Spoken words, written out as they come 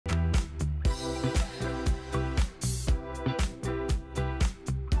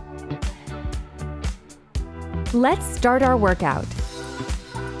Let's start our workout.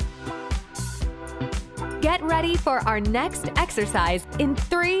 Get ready for our next exercise in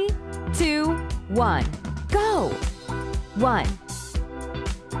 3, 2, 1. Go! 1,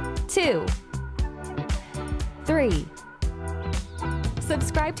 2, 3.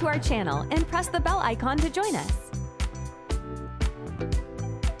 Subscribe to our channel and press the bell icon to join us.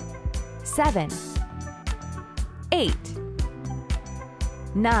 7, 8,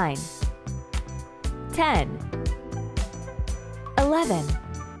 9, 10, 11,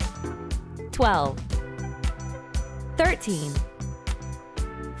 12, 13,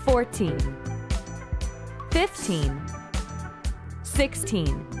 14, 15,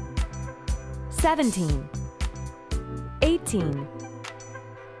 16, 17, 18,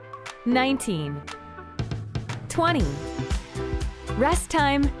 19, 20. Rest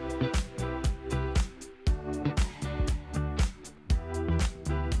time.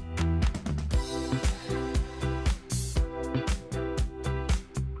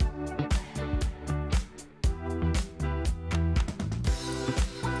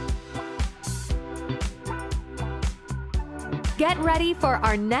 Get ready for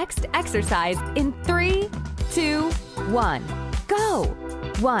our next exercise in 3, 2, 1. Go!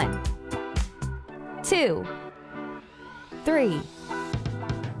 1, 2, 3,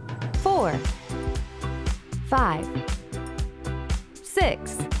 4, 5,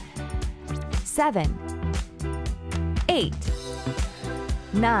 6, 7, 8,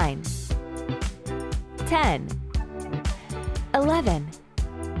 9, 10, 11,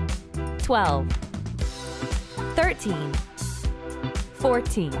 12, 13,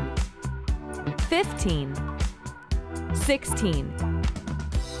 14, 15, 16,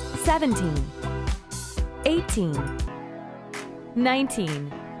 17, 18,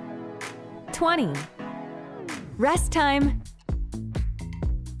 19, 20. Rest time.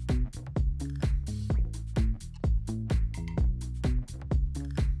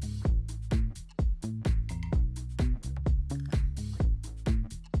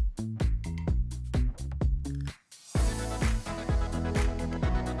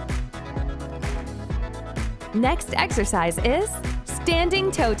 Next exercise is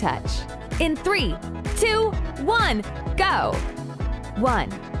standing toe touch. In 3, 2, 1, go! 1,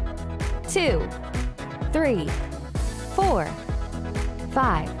 2, 3, 4,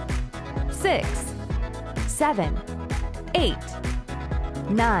 5, 6, 7, 8,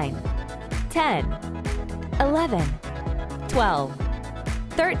 9, 10, 11, 12,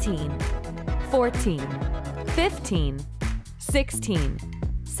 13, 14, 15, 16,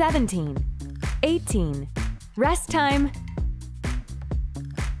 17, 18. Rest time.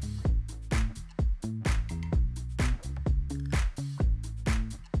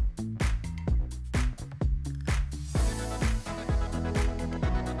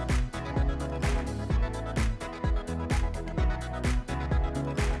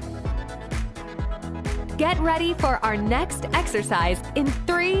 Get ready for our next exercise in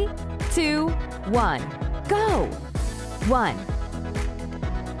 3, 2, 1. Go! 1,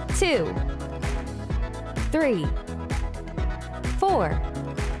 2, 3, 4,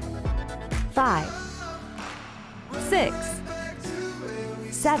 5, 6,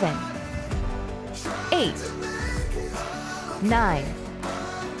 7, 8, 9,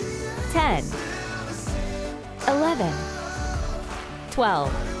 10, 11,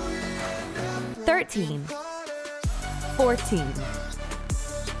 12, 13, 14,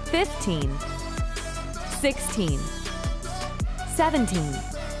 15, 16, 17,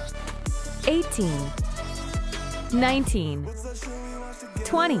 18, 19,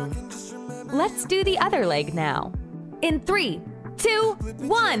 20. Let's do the other leg now. In 3, 2,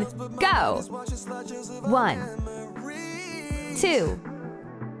 1, go! 1, 2,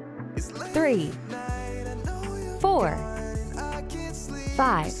 3, 4,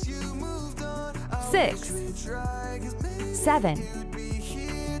 5, 6, 7,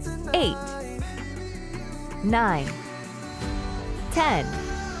 8, 9, 10,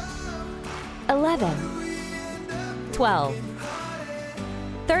 11, 12,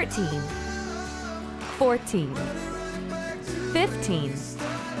 13, 14, 15,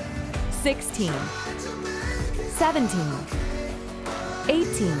 16, 17,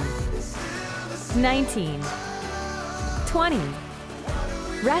 18, 19, 20.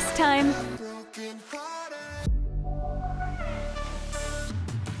 Rest time.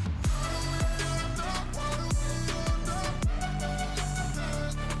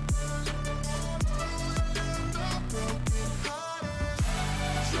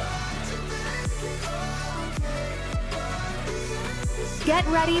 Get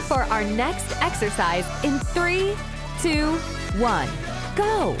ready for our next exercise in 3, 2, 1.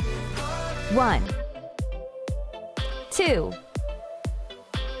 Go! 1, 2,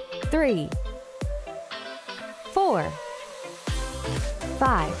 3, 4,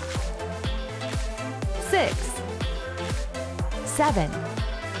 5, 6, 7,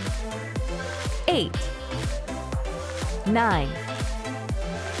 8, 9,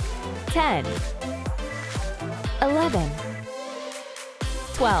 10, 11,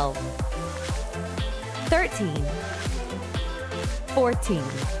 12, 13, 14,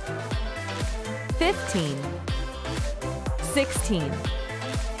 15, 16,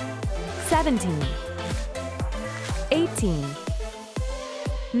 17, 18,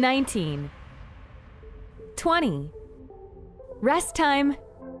 19, 20. Rest time.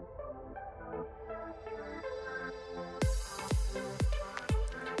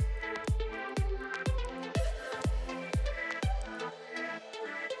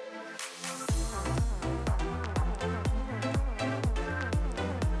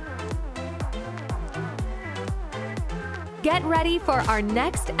 Get ready for our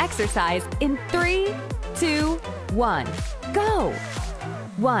next exercise in 3, 2, 1. Go!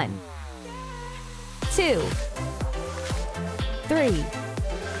 1, 2, 3,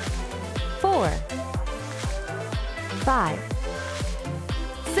 4, 5,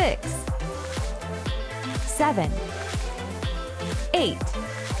 6, 7, 8,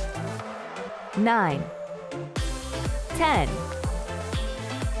 9, 10,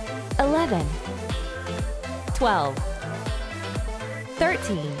 11, 12,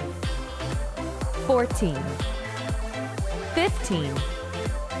 13, 14, 15,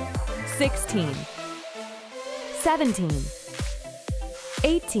 16, 17,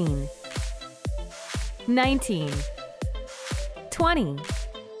 18, 19, 20.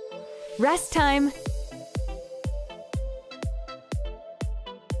 Rest time.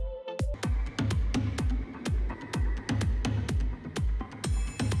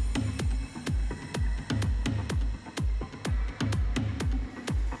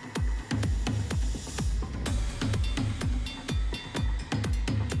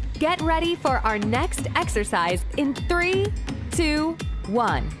 Get ready for our next exercise in 3, 2,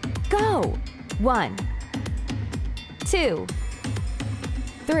 1. Go! 1, 2,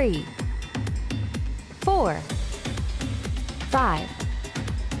 3, 4, 5,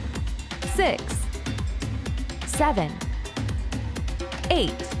 6, 7,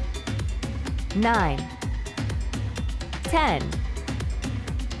 8, 9, 10,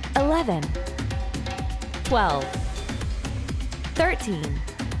 11, 12, 13,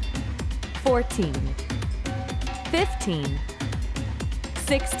 14, 15,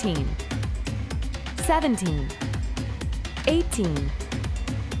 16, 17, 18,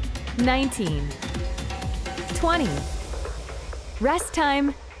 19, 20. Rest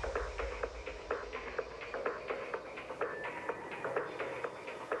time.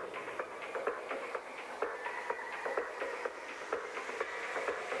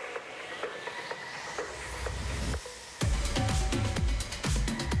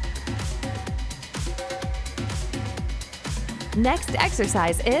 Next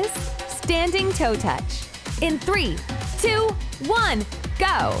exercise is standing toe touch. In 3, 2, 1,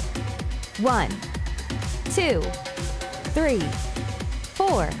 go! 1, 2, 3,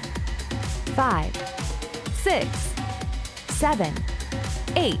 4, 5, 6, 7,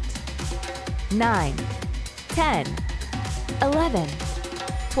 8, 9, 10, 11,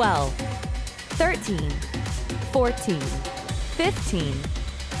 12, 13, 14, 15,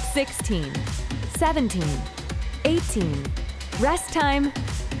 16, 17, 18. Rest time.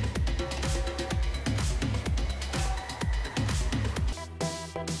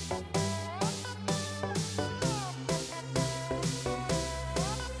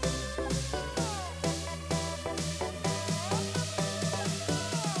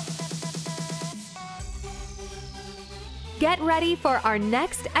 Get ready for our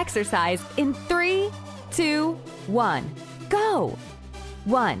next exercise in 3, 2, 1. Go!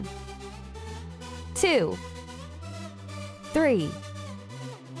 1, 2, 3,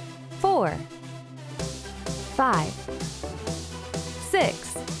 4, 5,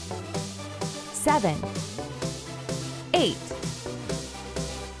 6, 7, 8,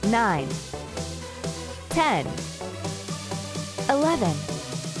 9, 10, 11,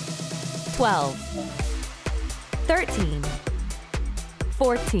 12, 13,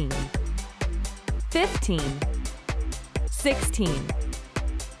 14, 15, 16,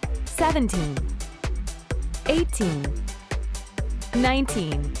 17, 18,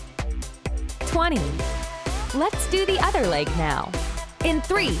 19, 20. Let's do the other leg now. In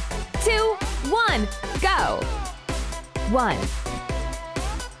 3, 2, 1, go! 1,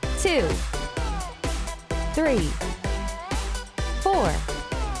 2, 3, 4,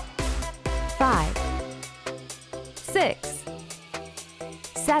 5, 6,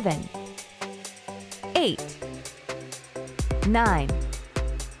 7, 8, 9,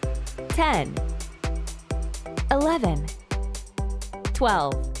 10, 11,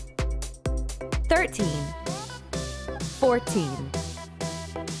 12, 13, 14,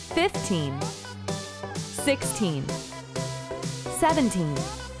 15, 16, 17,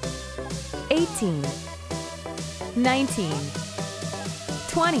 18, 19,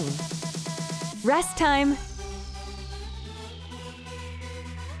 20. Rest time.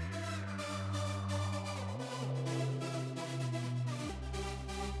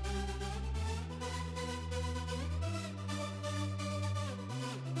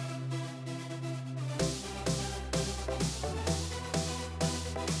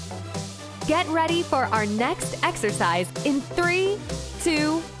 Get ready for our next exercise in 3,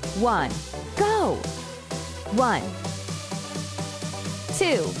 2, 1. Go! 1,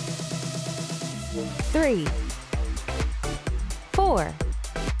 2, 3, 4,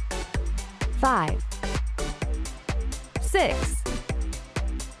 5, 6,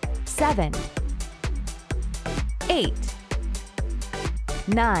 7, 8,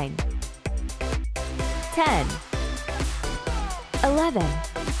 9, 10, 11,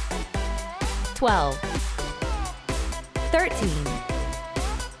 12, 13,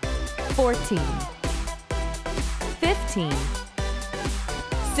 14, 15,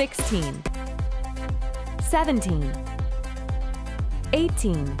 16, 17,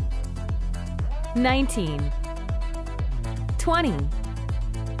 18, 19, 20.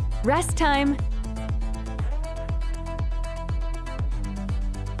 Rest time.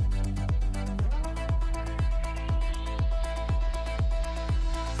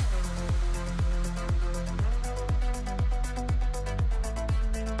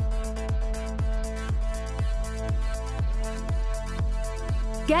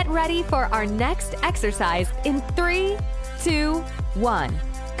 Get ready for our next exercise in 3, 2, 1.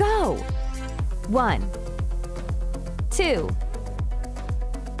 Go! 1, 2,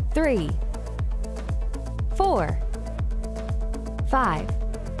 3, 4, 5,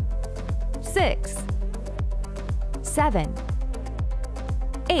 6, 7,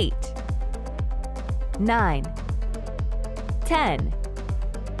 8, 9, 10,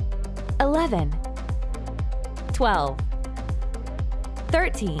 11, 12,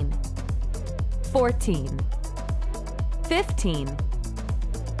 13, 14, 15,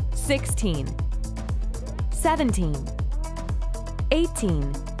 16, 17,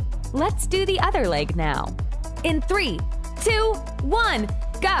 18. Let's do the other leg now. In 3, 2, 1,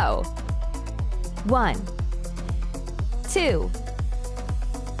 go! 1, 2,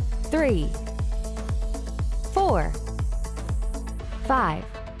 3, 4, 5,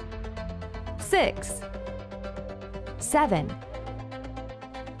 6, 7,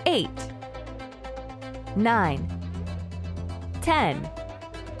 8, 9, 10,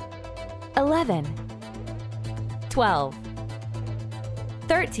 11, 12,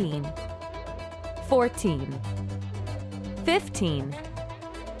 13, 14, 15,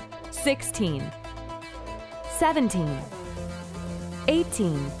 16, 17,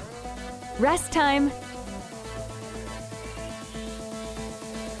 18. Rest time.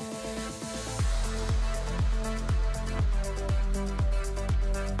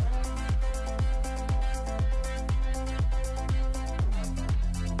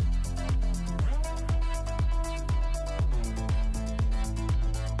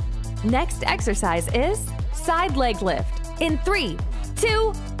 Next exercise is side leg lift. In 3,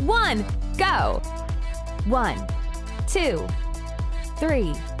 2, 1, go! 1, 2,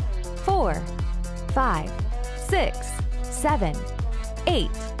 3, 4, 5, 6, 7, 8,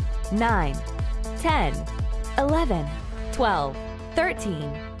 9, 10, 11, 12,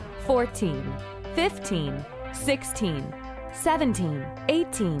 13, 14, 15, 16, 17,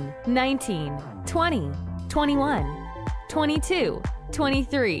 18, 19, 20, 21, 22,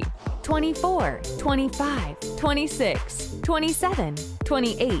 23, 24, 25, 26, 27,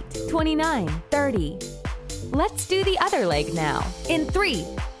 28, 29, 30. Let's do the other leg now. In 3,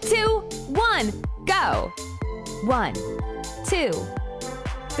 2, 1, go! 1, 2,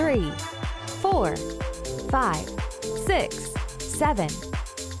 3, 4, 5, 6, 7,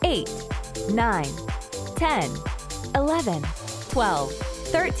 8, 9, 10, 11, 12,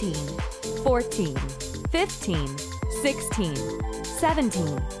 13, 14, 15, 16,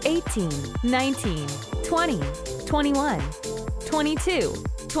 17, 18, 19, 20, 21, 22,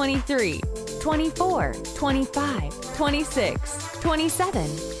 23, 24, 25, 26, 27,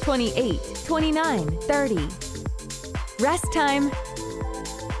 28, 29, 30. Rest time.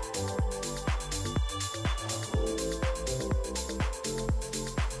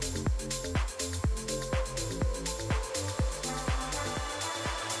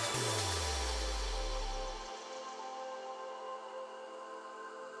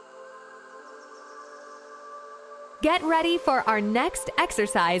 Get ready for our next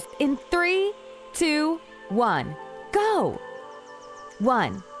exercise in 3, 2, 1. Go!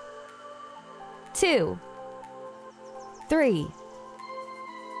 1, 2, 3,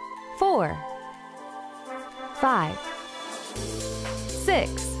 4, 5,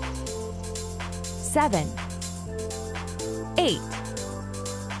 6, 7, 8,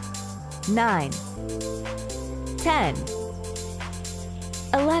 9, 10,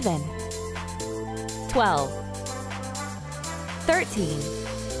 11, 12, 13,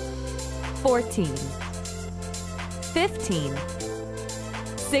 14, 15,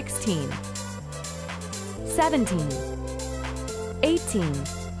 16, 17, 18,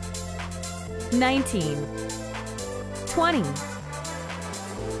 19, 20.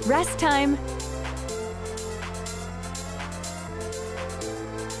 Rest time.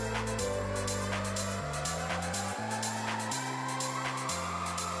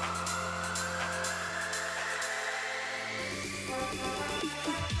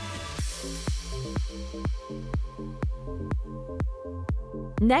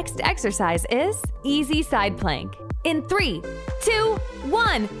 Next exercise is easy side plank. In 3, 2,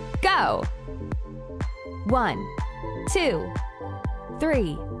 1, go! 1, 2,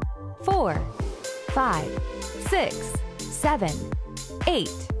 3, 4, 5, 6, 7, 8,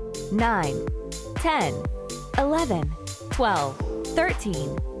 9, 10, 11, 12,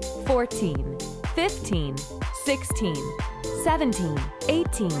 13, 14, 15, 16, 17,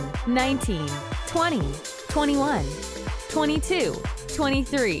 18, 19, 20, 21, 22,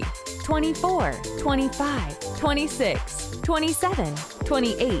 23, 24, 25, 26, 27,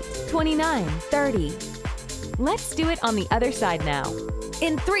 28, 29, 30. Let's do it on the other side now.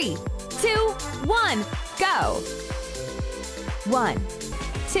 In 3, 2, 1, go! 1,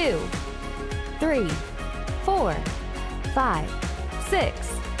 2, 3, 4, 5, 6,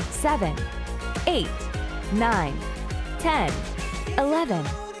 7, 8, 9, 10, 11,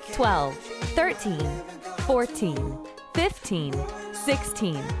 12, 13, 14, 15,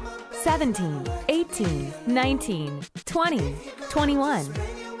 16, 17, 18, 19, 20, 21,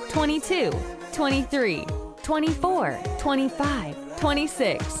 22, 23, 24, 25,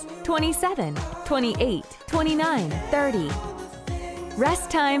 26, 27, 28, 29, 30.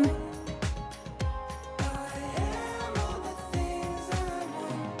 Rest time.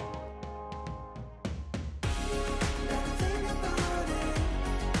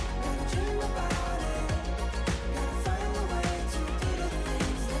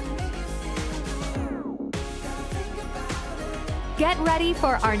 Get ready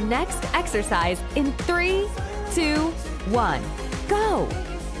for our next exercise in 3, 2, 1. Go!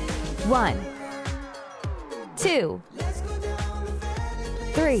 1, 2,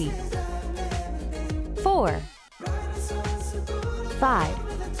 3, 4, 5,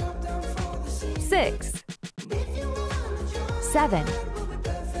 6, 7,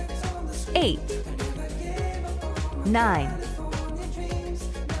 8, 9,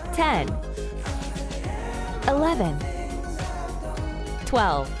 10, 11,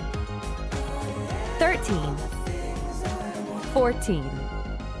 12, 13, 14,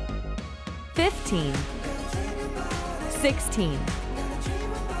 15, 16,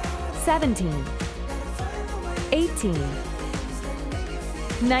 17, 18,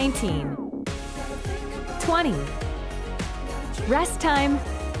 19, 20. Rest time.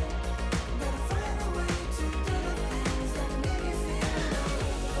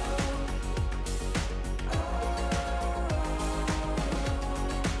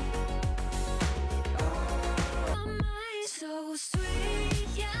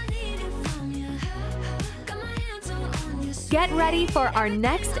 Get ready for our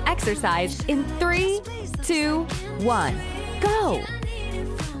next exercise in 3, 2, 1. Go!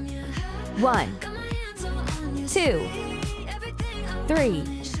 1, 2, 3,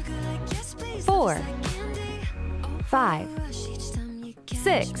 4, 5,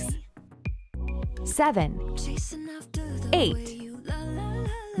 6, 7, 8,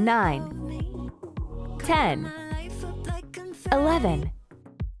 9, 10, 11,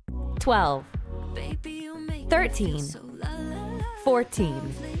 12, 13, 14,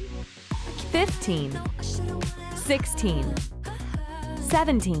 15, 16,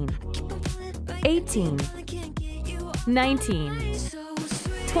 17, 18, 19,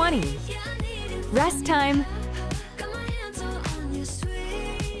 20. Rest time.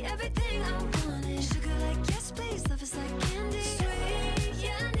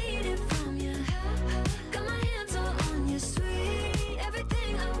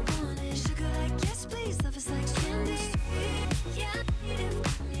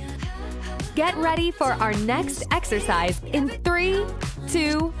 Get ready for our next exercise in 3,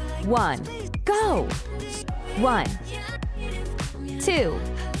 2, 1. Go! 1, 2,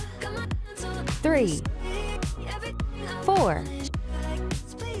 3, 4,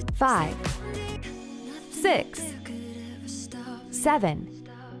 5, 6, 7,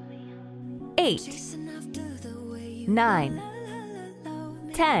 8, 9,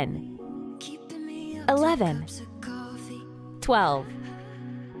 10, 11, 12,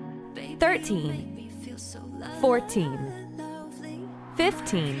 13, 14,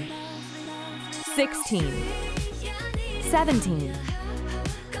 15, 16, 17,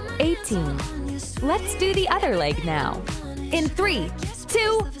 18. Let's do the other leg now. In 3,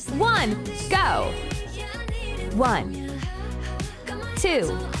 2, 1, go! 1,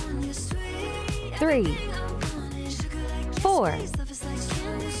 2, 3, 4,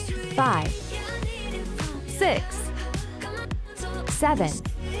 5, 6, 7,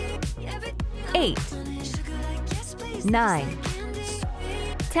 8, 9,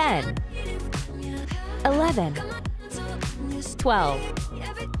 10, 11, 12,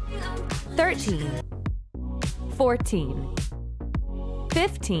 13, 14,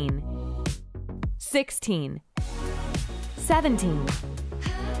 15, 16, 17,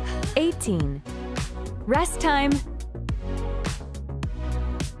 18. Rest time.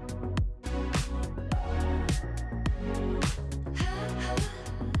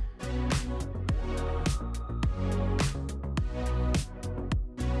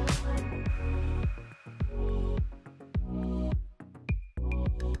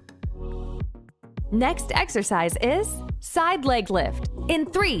 Next exercise is side leg lift. In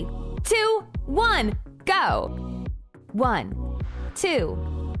 3, 2, 1, go! 1,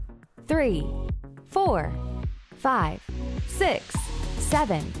 2, 3, 4, 5, 6,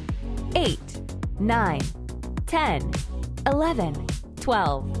 7, 8, 9, 10, 11,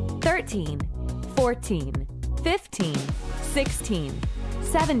 12, 13, 14, 15, 16,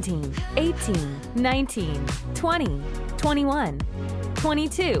 17, 18, 19, 20, 21,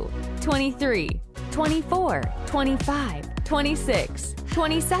 22, 23, 24, 25, 26,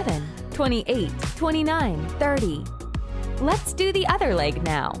 27, 28, 29, 30. Let's do the other leg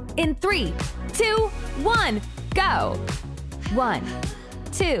now. In 3, 2, 1, go! 1,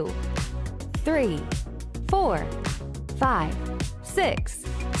 2, 3, 4, 5, 6,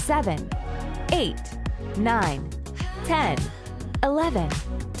 7, 8, 9, 10, 11,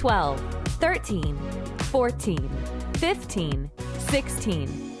 12, 13, 14, 15,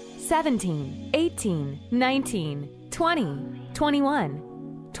 16, 17, 18, 19, 20,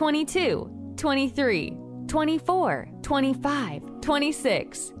 21, 22, 23, 24, 25,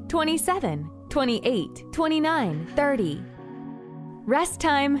 26, 27, 28, 29, 30. Rest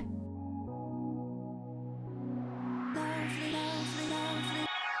time.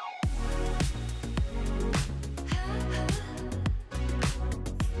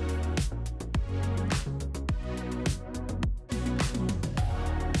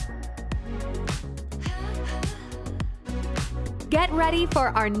 Get ready for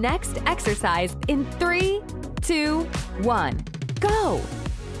our next exercise in 3, 2, 1, go!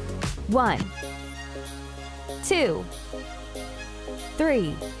 1, 2,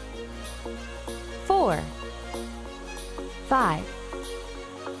 3, 4, 5,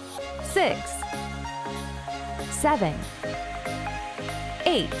 6, 7,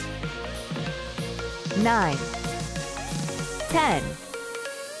 8, 9, 10,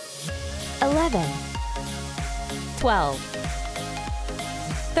 11, 12,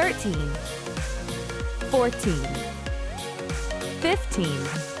 13, 14, 15,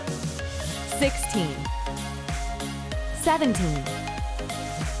 16, 17,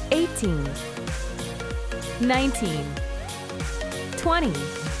 18, 19, 20.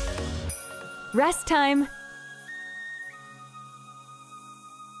 Rest time.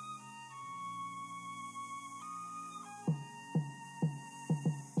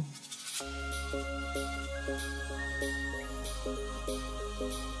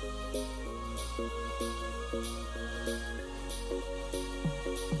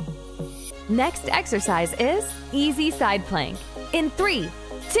 Next exercise is easy side plank. In 3,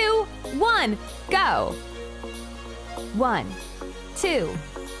 2, 1, go! 1, 2,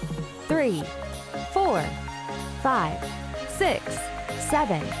 3, 4, 5, 6,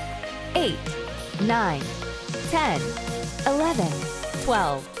 7, 8, 9, 10, 11,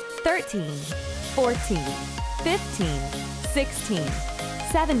 12, 13, 14, 15, 16,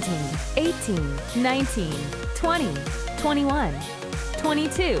 17, 18, 19, 20, 21,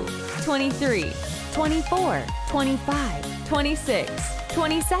 22, 23, 24, 25, 26,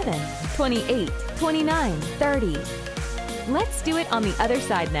 27, 28, 29, 30. Let's do it on the other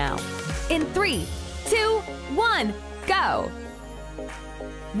side now. In 3, 2, 1, go!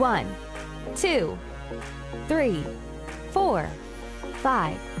 1, 2, 3, 4,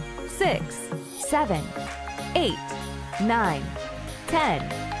 5, 6, 7, 8, 9,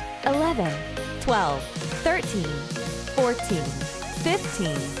 10, 11, 12, 13, 14,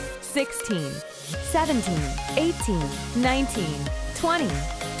 15, 16, 17, 18, 19, 20,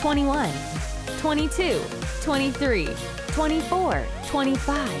 21, 22, 23, 24,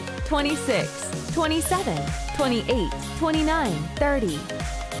 25, 26, 27, 28, 29, 30.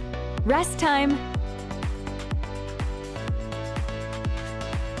 Rest time.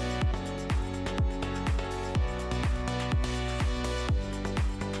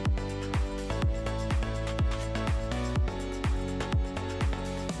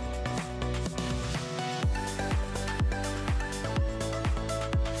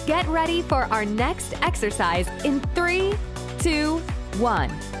 Get ready for our next exercise in 3, 2,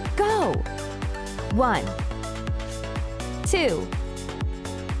 1. Go! 1, 2,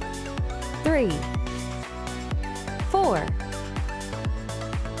 3, 4,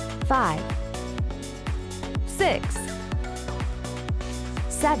 5, 6,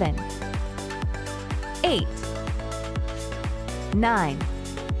 7, 8, 9,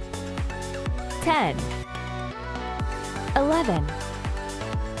 10, 11,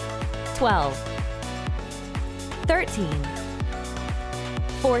 12, 13,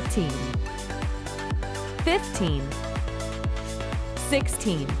 14, 15,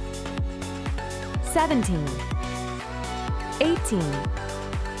 16, 17, 18,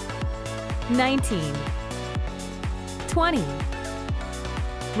 19, 20.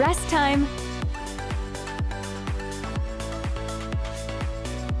 Rest time.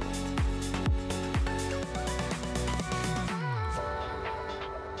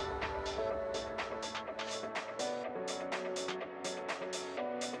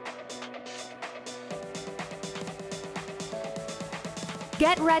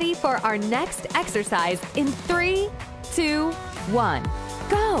 Get ready for our next exercise in 3, 2, 1.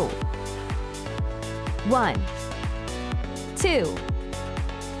 Go! 1, 2,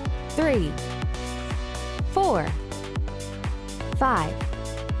 3, 4, 5,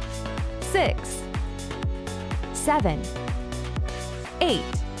 6, 7, 8,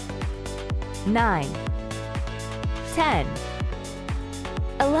 9, 10,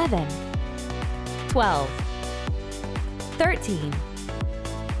 11, 12, 13,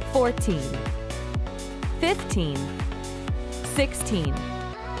 14, 15, 16,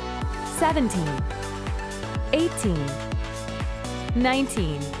 17, 18,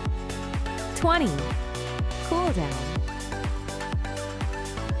 19, 20. Cool down.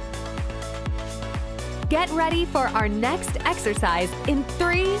 Get ready for our next exercise in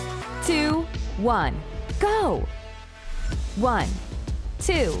 3, 2, 1. Go! 1,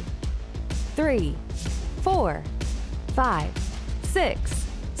 2, 3, 4, 5, 6,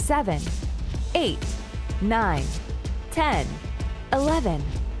 7, 8, 9, 10, 11,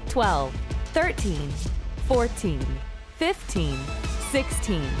 12, 13, 14, 15,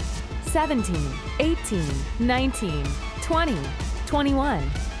 16, 17, 18, 19, 20,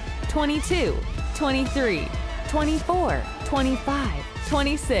 21, 22, 23, 24, 25,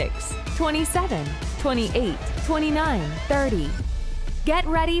 26, 27, 28, 29, 30. Get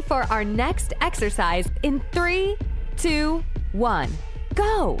ready for our next exercise in 3, 2, 1.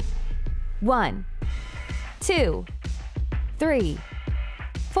 Go! 1, 2, 3,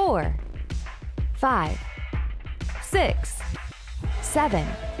 4, 5, 6, 7,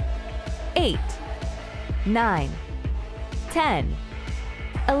 8, 9, 10,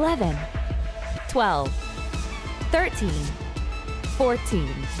 11, 12, 13, 14,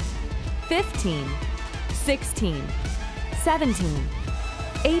 15, 16, 17,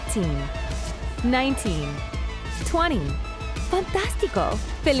 18, 19, 20. ¡Fantástico!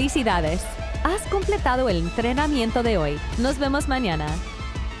 ¡Felicidades! Has completado el entrenamiento de hoy. Nos vemos mañana.